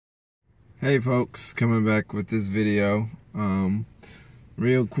Hey folks, coming back with this video.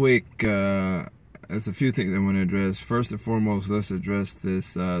 Real quick, there's a few things I want to address. First and foremost, let's address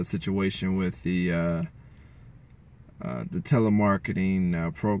this situation with the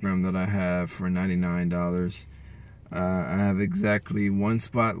telemarketing program that I have for $99. I have exactly one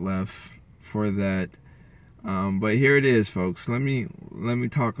spot left for that. But here it is, folks. Let me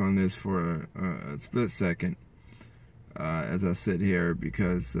talk on this for a split second. As I sit here,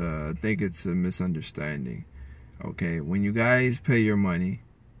 because I think it's a misunderstanding. Okay, when you guys pay your money,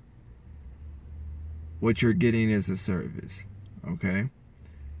 what you're getting is a service, okay?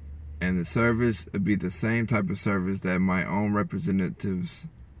 And the service would be the same type of service that my own representatives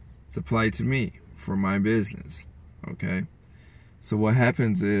supply to me for my business, okay? So what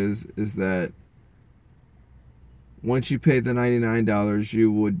happens is that once you pay the $99,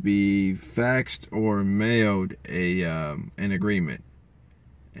 you would be faxed or mailed an agreement,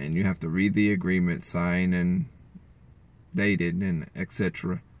 and you have to read the agreement, sign and date it, and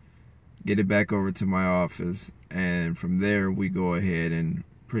etc. Get it back over to my office, and from there we go ahead and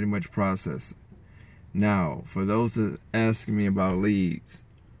pretty much process it. Now, for those that asking me about leads,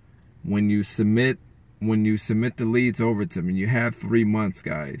 when you submit the leads over to me, you have 3 months,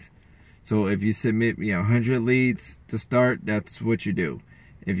 guys. So if you submit me 100 leads to start, that's what you do.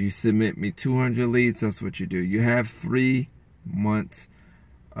 If you submit me 200 leads, that's what you do. You have 3 months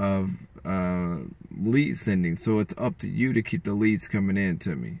of lead sending. So it's up to you to keep the leads coming in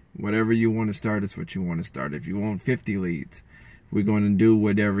to me. Whatever you want to start is what you want to start. If you want 50 leads, we're going to do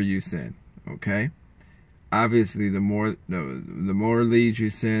whatever you send. Okay? Obviously, the more leads you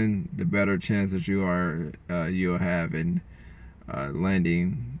send, the better chances you'll have in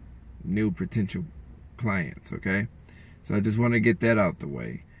landing new potential clients. Okay, so I just want to get that out the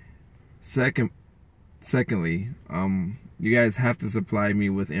way. Secondly, you guys have to supply me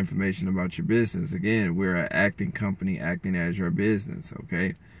with information about your business. Again, we're an acting company acting as your business.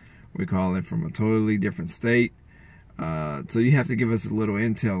 Okay, we call it from a totally different state, so you have to give us a little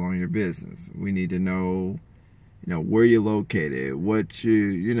intel on your business. We need to know, where you're located, what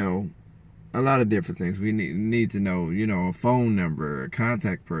a lot of different things. We need to know, a phone number, a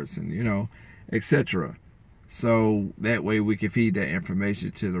contact person, etc. So that way we can feed that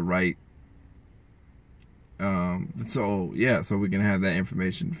information to the right. So we can have that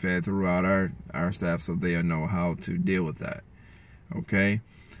information fed throughout our staff, so they'll know how to deal with that. Okay.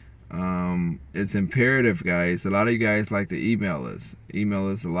 It's imperative, guys. A lot of you guys like to email us. Email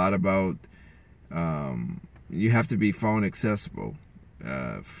us a lot about. You have to be phone accessible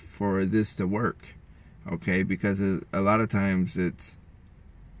for this to work, okay? Because a lot of times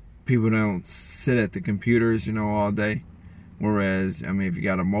people don't sit at the computers, all day. Whereas, if you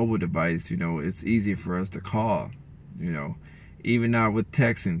got a mobile device, it's easy for us to call, Even now with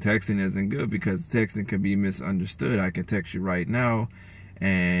texting isn't good, because texting can be misunderstood. I can text you right now,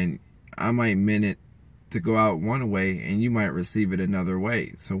 and I might mean it to go out one way, and you might receive it another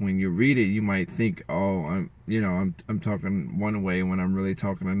way. So when you read it, you might think, oh, I'm talking one way when I'm really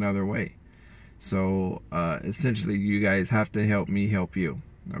talking another way. So essentially, you guys have to help me help you.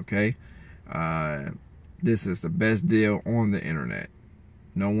 Okay, this is the best deal on the internet.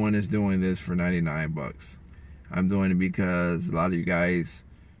 No one is doing this for 99 bucks. I'm doing it because a lot of you guys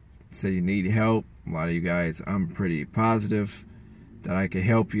say you need help. A lot of you guys, I'm pretty positive that I can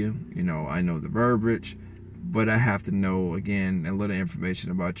help you. I know the verbiage, but I have to know, again, a little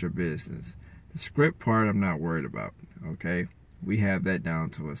information about your business. The script part, I'm not worried about. Okay, we have that down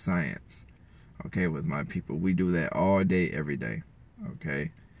to a science. Okay, with my people, we do that all day, every day.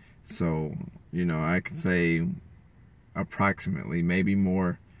 Okay, so I can say approximately, maybe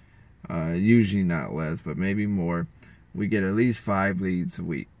more, usually not less, but maybe more. We get at least 5 leads a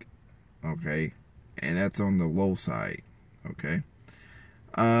week. Okay, and that's on the low side. Okay.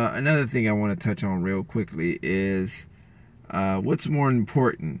 Another thing I want to touch on real quickly is what's more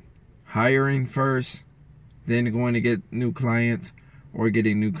important, hiring first, then going to get new clients, or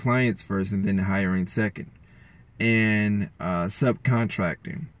getting new clients first and then hiring second? And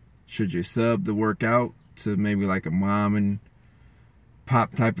subcontracting. Should you sub the work out to maybe like a mom and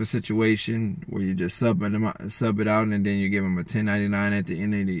pop type of situation where you just sub it out and then you give them a 1099 at the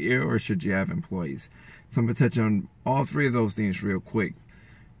end of the year, or should you have employees? So I'm going to touch on all 3 of those things real quick.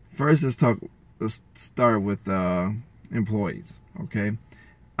 First, let's start with employees, okay?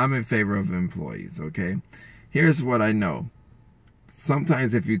 I'm in favor of employees, okay? Here's what I know.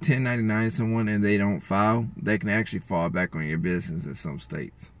 Sometimes if you 1099 someone and they don't file, they can actually fall back on your business in some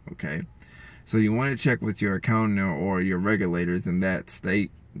states, okay? So you want to check with your accountant or your regulators in that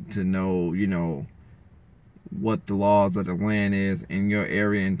state to know, what the laws of the land is in your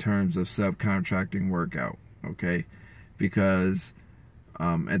area in terms of subcontracting work out, okay? Because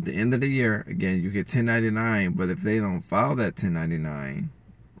at the end of the year, again, you get 1099, but if they don't file that 1099,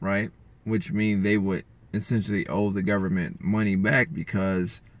 right, which means they would essentially owe the government money back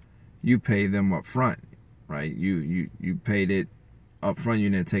because you pay them up front, right? You paid it up front, you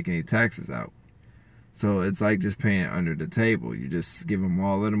didn't take any taxes out. So it's like just paying under the table. You just give them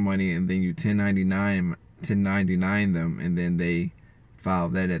all of the money, and then you 1099 them, and then they file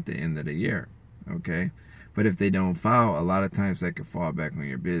that at the end of the year, okay? But if they don't file, a lot of times that could fall back on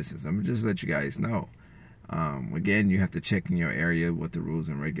your business. I'm just let you guys know. Again, you have to check in your area what the rules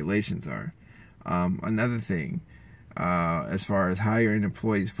and regulations are. Another thing, as far as hiring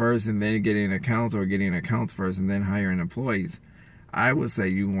employees first and then getting accounts, or getting accounts first and then hiring employees, I would say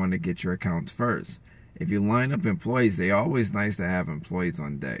you want to get your accounts first. If you line up employees, they're always nice to have employees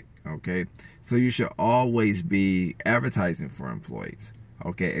on deck, okay? So you should always be advertising for employees,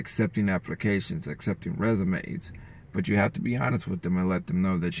 okay? Accepting applications, accepting resumes. But you have to be honest with them and let them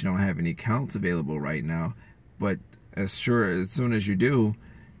know that you don't have any accounts available right now. But as soon as you do,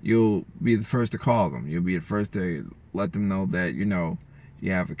 you'll be the first to call them. You'll be the first to let them know that, you know,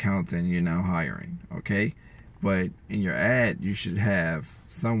 you have accounts and you're now hiring, okay? But in your ad, you should have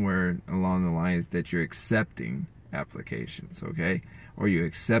somewhere along the lines that you're accepting applications, okay? Or you're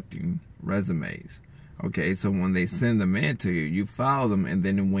accepting resumes, okay? So when they send them in to you, you file them, and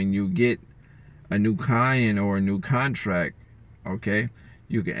then when you get a new client or a new contract, okay,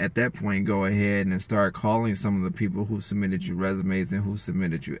 you can at that point go ahead and start calling some of the people who submitted you resumes and who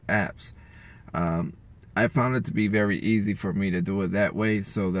submitted you apps. I found it to be very easy for me to do it that way,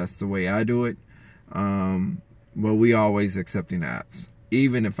 so that's the way I do it. But we always accepting apps,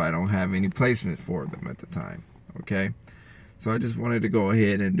 even if I don't have any placement for them at the time, okay? So I just wanted to go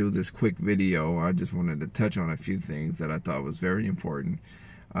ahead and do this quick video. I just wanted to touch on a few things that I thought was very important.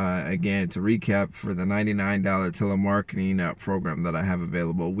 Again, to recap, for the $99 telemarketing program that I have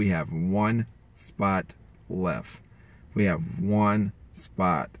available, we have one spot left. We have one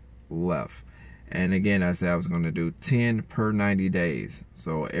spot left. And again, I said I was going to do 10 per 90 days.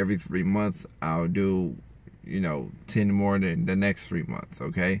 So every 3 months, I'll do, you know, 10 more than the next 3 months,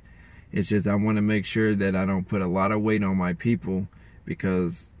 okay? It's just I want to make sure that I don't put a lot of weight on my people,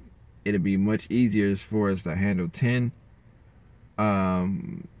 because it'll be much easier for us to handle 10,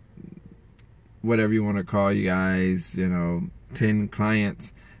 whatever you want to call you guys, you know, 10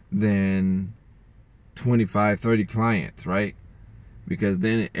 clients than 25, 30 clients, right? Because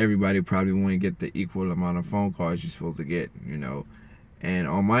then everybody probably won't get the equal amount of phone calls you're supposed to get, you know. And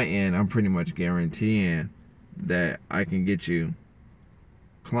on my end, I'm pretty much guaranteeing that I can get you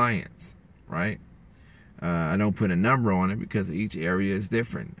clients, right? I don't put a number on it because each area is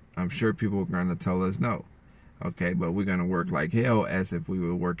different. I'm sure people are going to tell us no, okay? But we're going to work like hell as if we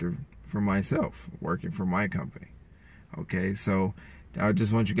were working for myself, working for my company, okay? So I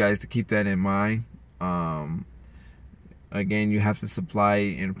just want you guys to keep that in mind. Again, you have to supply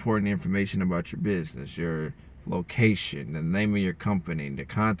important information about your business, your location, the name of your company, the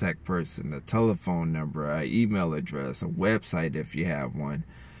contact person, the telephone number, an email address, a website if you have one.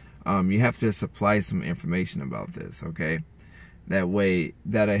 You have to supply some information about this, okay? That way,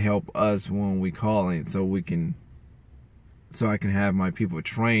 that'll help us when we call in, so I can have my people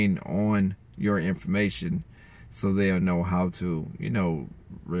trained on your information, so they'll know how to, you know,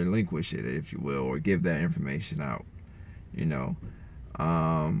 relinquish it, if you will, or give that information out, you know.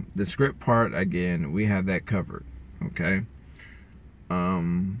 The script part, again, we have that covered, okay?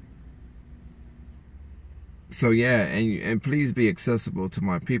 So yeah, and please be accessible to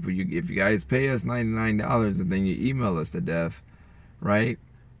my people. If you guys pay us $99 and then you email us to death, right?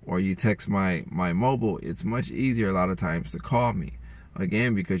 Or you text my mobile, it's much easier a lot of times to call me.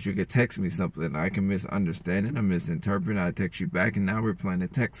 Again, because you could text me something, I can misunderstand it, I misinterpret it, I text you back, and now we're playing a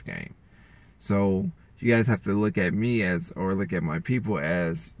text game. So you guys have to look at me as, or look at my people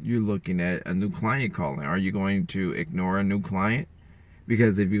as, you're looking at a new client calling. Are you going to ignore a new client?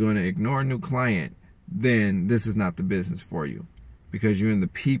 Because if you're going to ignore a new client, then this is not the business for you, because you're in the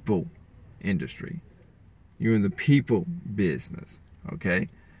people industry. You're in the people business, okay?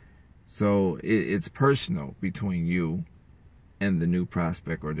 So it's personal between you and the new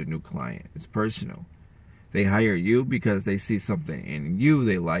prospect or the new client. It's personal. They hire you because they see something in you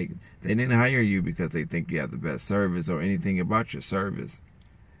they like. They didn't hire you because they think you have the best service or anything about your service.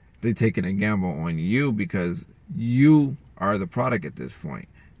 They're taking a gamble on you because you are the product at this point.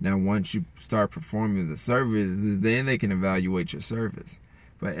 Now, once you start performing the service, then they can evaluate your service.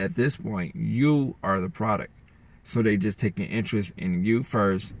 But at this point, you are the product. So they just take an interest in you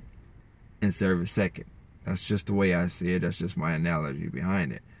first and service second. That's just the way I see it. That's just my analogy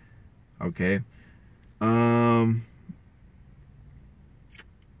behind it. Okay.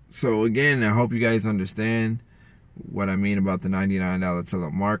 So again, I hope you guys understand what I mean about the $99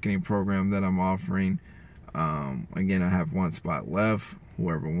 telemarketing program that I'm offering. Again, I have one spot left.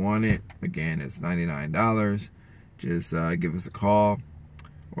 Whoever want it, again, it's $99. Just give us a call,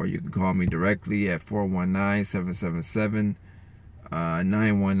 or you can call me directly at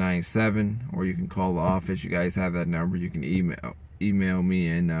 419-777-9197, or you can call the office. You guys have that number. You can email me,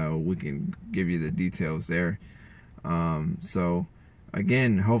 and we can give you the details there. So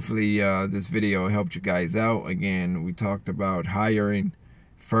again, hopefully this video helped you guys out. Again, we talked about hiring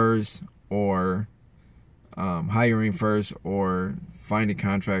first or finding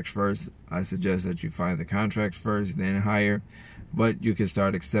contracts first. I suggest that you find the contracts first, then hire, but you can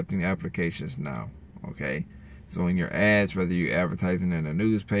start accepting applications now. Okay, so in your ads, whether you're advertising in a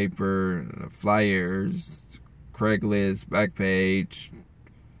newspaper, flyers, Craigslist, Backpage,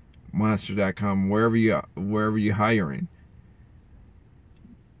 Monster.com, wherever you're hiring,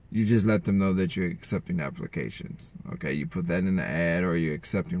 you just let them know that you're accepting applications. Okay, you put that in the ad, or you're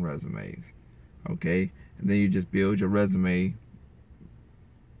accepting resumes. Okay, and then you just build your resume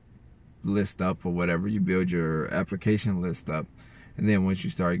list up, or whatever. You build your application list up, and then once you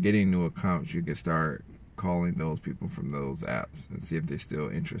start getting new accounts, you can start calling those people from those apps and see if they're still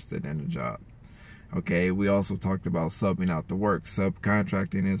interested in the job. Okay, we also talked about subbing out the work.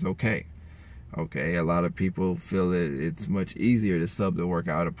 Subcontracting is okay. Okay, a lot of people feel that it's much easier to sub the work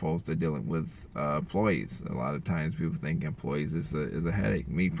out opposed to dealing with employees. A lot of times people think employees is a headache.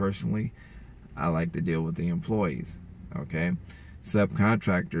 Me personally, I like to deal with the employees. Okay,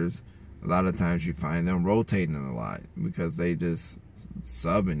 subcontractors, a lot of times you find them rotating a lot because they just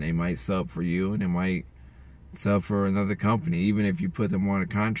sub, and they might sub for you, and they might sub for another company. Even if you put them on a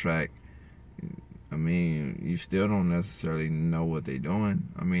contract, I mean, you still don't necessarily know what they're doing.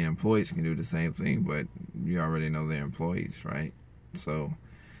 I mean, employees can do the same thing, but you already know they're employees, right? So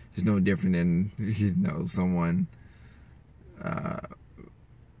it's no different than, you know, someone,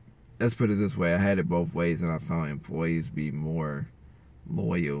 let's put it this way. I had it both ways, and I found employees be more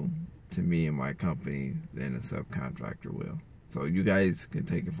loyal to me and my company than a subcontractor will. So you guys can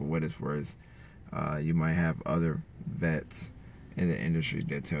take it for what it's worth. You might have other vets in the industry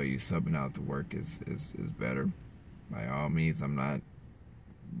that tell you subbing out the work is better. By all means, I'm not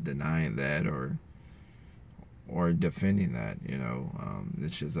denying that or defending that. You know,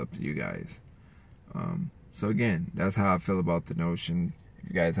 it's just up to you guys. So again, that's how I feel about the notion. If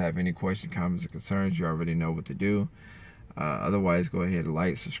you guys have any questions, comments, or concerns, you already know what to do. Otherwise, go ahead and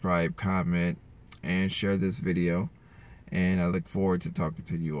like, subscribe, comment, and share this video. And I look forward to talking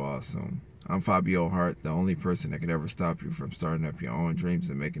to you all soon. I'm Fabio Hart. The only person that could ever stop you from starting up your own dreams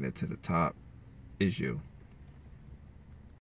and making it to the top is you.